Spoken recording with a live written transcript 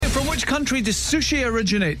which country does sushi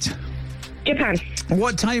originate? Japan.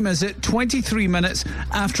 What time is it? 23 minutes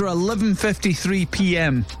after 11:53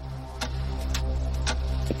 p.m.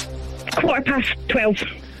 12:15.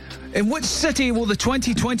 In which city will the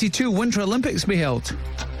 2022 Winter Olympics be held?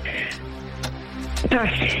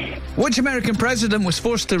 Pass. Which American president was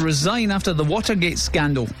forced to resign after the Watergate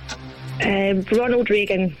scandal? Ronald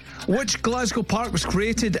Reagan. Which Glasgow park was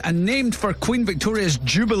created and named for Queen Victoria's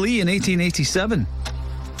Jubilee in 1887?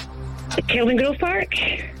 Kelvin Grove Park.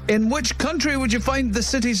 In which country would you find the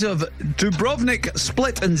cities of Dubrovnik,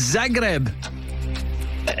 Split and Zagreb?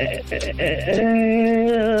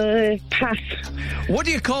 Pass. What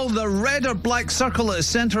do you call the red or black circle at the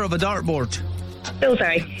centre of a dartboard?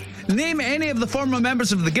 Bullseye. Name any of the former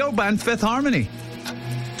members of the girl band Fifth Harmony.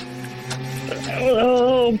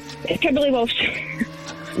 Oh, Kimberly Walsh.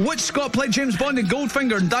 Which Scot played James Bond in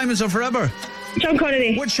Goldfinger and Diamonds Are Forever? John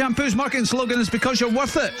Connery. Which shampoo's marketing slogan is because you're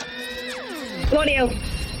worth it? L'Oreal.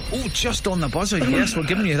 Oh, just on the buzzer. Yes, we're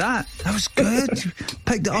giving you that. That was good. You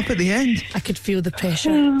picked it up at the end. I could feel the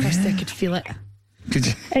pressure, Kirsty. I could feel it. Could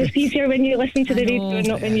you? It's easier when you listen to the radio,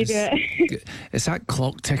 not when you do it. It's that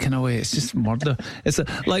clock ticking away. It's just murder. It's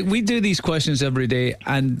like we do these questions every day,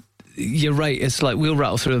 and you're right. It's like we'll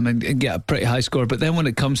rattle through them and get a pretty high score. But then when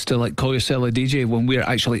it comes to like Call Yourself a DJ, when we're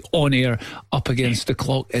actually on air up against the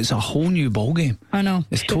clock, it's a whole new ball game. I know.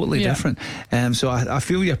 It's totally different. So I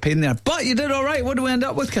feel your pain there. But you did all right. What do we end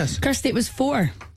up with, Kiss? Kirsty, it was 4.